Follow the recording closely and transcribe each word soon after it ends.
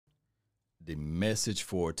The message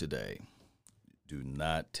for today: do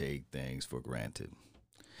not take things for granted.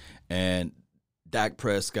 And Dak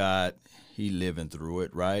Prescott, he living through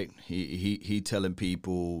it, right? He telling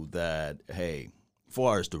people that, hey, as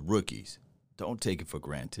far as the rookies, don't take it for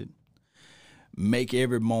granted. Make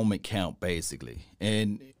every moment count, basically.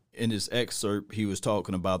 And in this excerpt, he was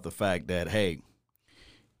talking about the fact that, hey,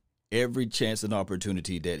 every chance and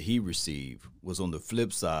opportunity that he received was on the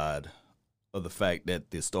flip side of the fact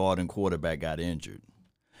that the starting quarterback got injured.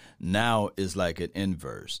 Now it's like an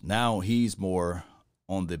inverse. Now he's more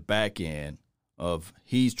on the back end of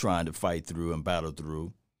he's trying to fight through and battle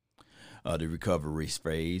through the recovery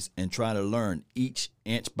phase and trying to learn each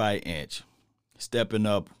inch by inch, stepping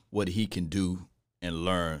up what he can do and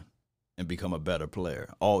learn and become a better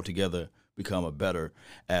player. Altogether, become a better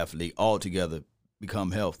athlete. Altogether,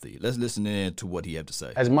 become healthy. Let's listen in to what he had to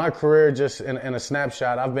say. As my career, just in a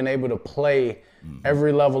snapshot, I've been able to play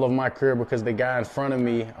every level of my career because the guy in front of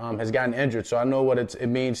me has gotten injured. So I know what it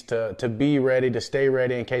means to be ready, to stay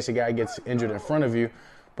ready in case a guy gets injured in front of you.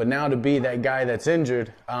 But now to be that guy that's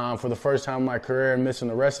injured for the first time in my career and missing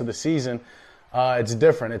the rest of the season, it's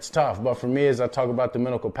different. It's tough. But for me, as I talk about the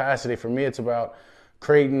mental capacity, for me it's about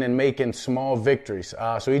creating and making small victories.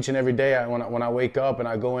 So each and every day when I wake up and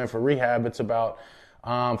I go in for rehab, it's about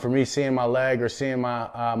for me seeing my leg or seeing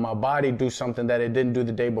my body do something that it didn't do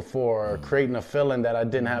the day before, or creating a feeling that I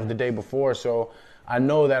didn't have the day before. So I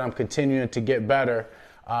know that I'm continuing to get better,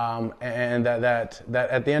 and that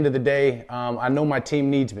at the end of the day, I know my team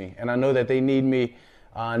needs me, and I know that they need me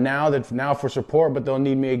now for support, but they'll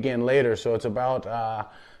need me again later. So it's about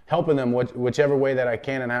helping them whichever way that I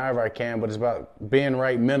can and however I can, but it's about being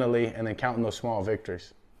right mentally and then counting those small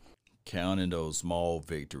victories. Counting those small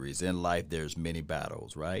victories. In life, there's many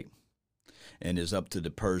battles, right? And it's up to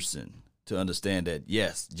the person to understand that,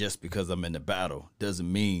 yes, just because I'm in the battle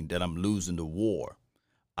doesn't mean that I'm losing the war.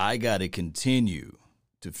 I got to continue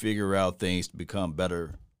to figure out things to become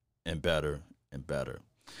better and better and better.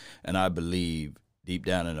 And I believe deep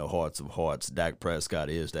down in the hearts of hearts, Dak Prescott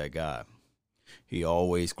is that guy. He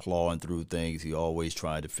always clawing through things. He always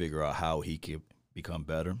trying to figure out how he can become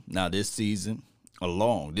better. Now, this season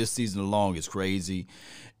along is crazy.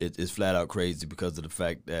 It's flat out crazy because of the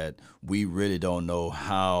fact that we really don't know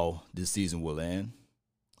how this season will end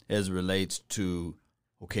as it relates to,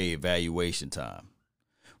 evaluation time.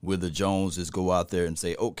 Will the Joneses go out there and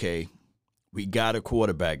say, okay, we got a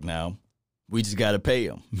quarterback now. We just got to pay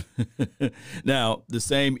him. Now, the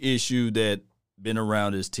same issue that been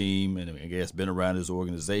around his team and I guess been around his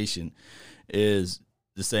organization is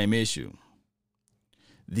the same issue.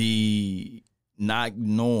 The not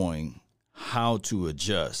knowing how to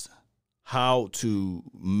adjust, how to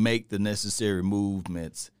make the necessary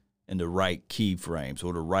movements in the right key frames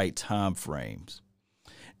or the right time frames.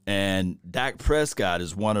 And Dak Prescott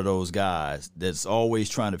is one of those guys that's always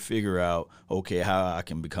trying to figure out, how I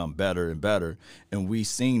can become better and better. And we've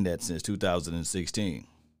seen that since 2016.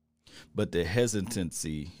 But the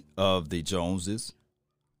hesitancy of the Joneses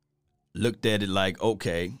looked at it like,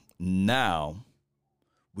 now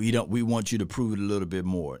we want you to prove it a little bit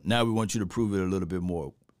more. Now we want you to prove it a little bit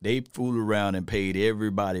more. They fooled around and paid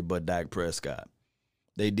everybody but Dak Prescott.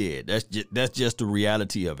 They did. That's just the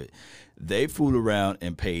reality of it. They fooled around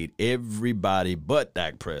and paid everybody but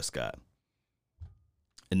Dak Prescott.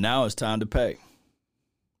 And now it's time to pay.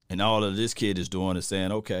 And all of this kid is doing is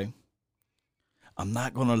saying, I'm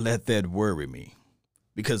not going to let that worry me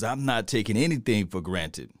because I'm not taking anything for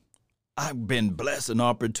granted. I've been blessed an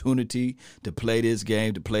opportunity to play this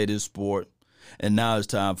game, to play this sport, and now it's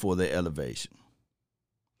time for the elevation.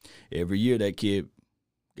 Every year that kid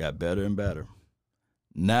got better and better.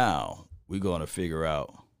 Now we're going to figure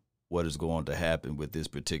out what is going to happen with this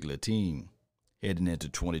particular team heading into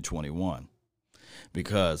 2021.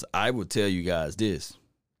 Because I would tell you guys this.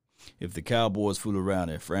 If the Cowboys fool around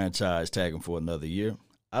and franchise tag him for another year,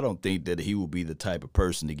 I don't think that he will be the type of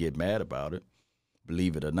person to get mad about it,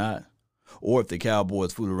 believe it or not. Or if the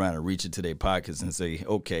Cowboys fool around and reach into their pockets and say,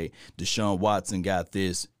 Deshaun Watson got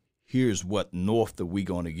this, here's what north that we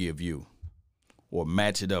going to give you. Or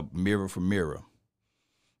match it up mirror for mirror.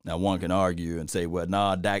 Now one can argue and say,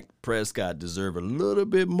 Dak Prescott deserves a little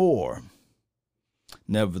bit more.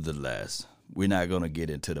 Nevertheless, we're not going to get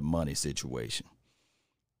into the money situation.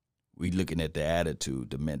 We're looking at the attitude,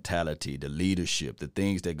 the mentality, the leadership, the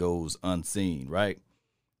things that goes unseen, right?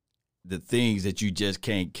 The things that you just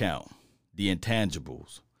can't count, the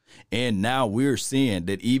intangibles. And now we're seeing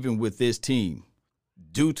that even with this team,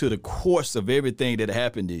 due to the course of everything that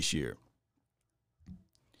happened this year,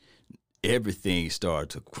 everything started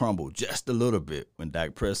to crumble just a little bit when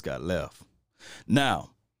Dak Prescott left.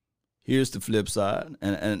 Now, here's the flip side,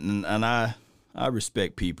 and I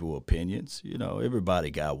respect people's opinions. You know, everybody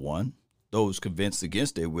got one. Those convinced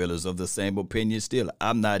against their will is of the same opinion still.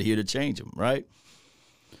 I'm not here to change them, right?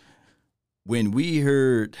 When we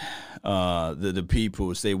heard the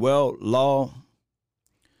people say, well, Law,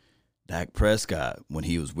 Dak Prescott, when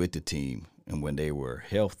he was with the team and when they were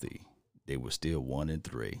healthy, they were still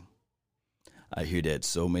 1-3. I hear that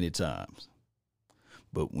so many times.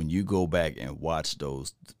 But when you go back and watch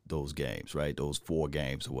those games, right, those 4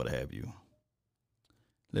 games or what have you,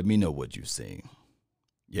 let me know what you've seen.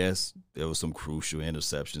 Yes, there were some crucial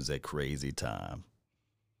interceptions at crazy time,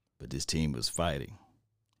 but this team was fighting.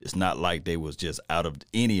 It's not like they was just out of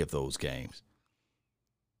any of those games.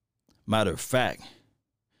 Matter of fact,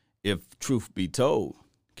 if truth be told,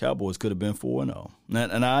 Cowboys could have been 4-0.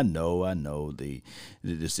 And I know the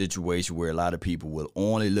situation where a lot of people will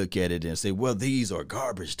only look at it and say, well, these are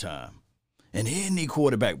garbage time. And any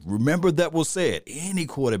quarterback, remember that was said, any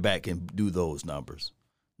quarterback can do those numbers.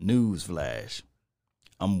 Newsflash.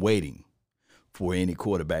 I'm waiting for any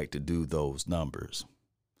quarterback to do those numbers.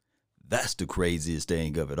 That's the craziest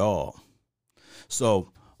thing of it all.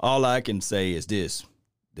 So all I can say is this.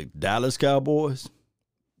 The Dallas Cowboys,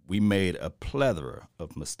 we made a plethora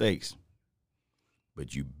of mistakes.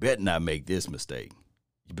 But you better not make this mistake.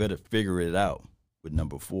 You better figure it out with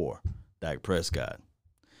number 4, Dak Prescott,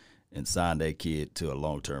 and sign that kid to a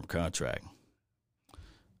long-term contract.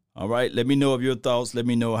 All right, let me know of your thoughts. Let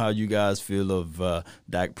me know how you guys feel of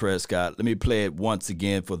Dak Prescott. Let me play it once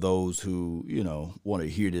again for those who, want to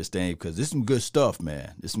hear this thing, because this is some good stuff,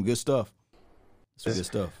 man. This is some good stuff. Some good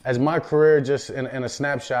stuff. As my career, just in a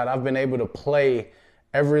snapshot, I've been able to play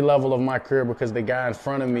every level of my career because the guy in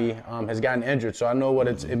front of me has gotten injured. So I know what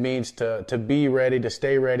it means to be ready, to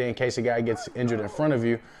stay ready in case a guy gets injured in front of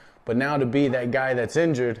you. But now to be that guy that's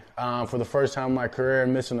injured for the first time in my career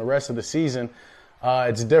and missing the rest of the season,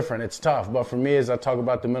 it's different. It's tough. But for me, as I talk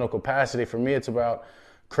about the mental capacity, for me, it's about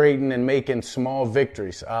creating and making small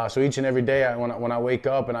victories. So each and every day when I wake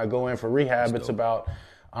up and I go in for rehab, it's about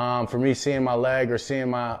for me seeing my leg or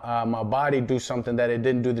seeing my body do something that it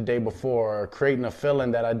didn't do the day before, or creating a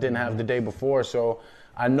feeling that I didn't have the day before. So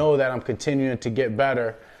I know that I'm continuing to get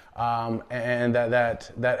better, and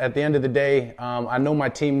that at the end of the day, I know my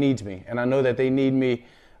team needs me, and I know that they need me.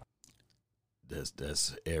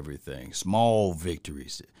 That's everything. Small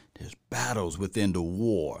victories. There's battles within the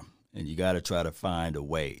war, and you got to try to find a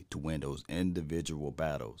way to win those individual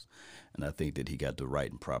battles. And I think that he got the right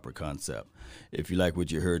and proper concept. If you like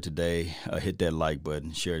what you heard today, hit that like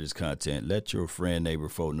button, share this content. Let your friend, neighbor,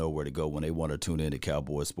 folk know where to go when they want to tune in to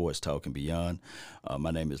Cowboy Sports Talk and Beyond.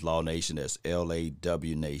 My name is Law Nation. That's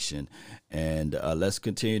LAW Nation. And let's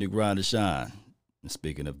continue to grind and shine. And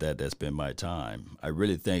speaking of that, that's been my time. I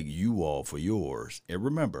really thank you all for yours. And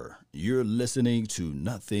remember, you're listening to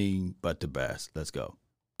nothing but the best. Let's go.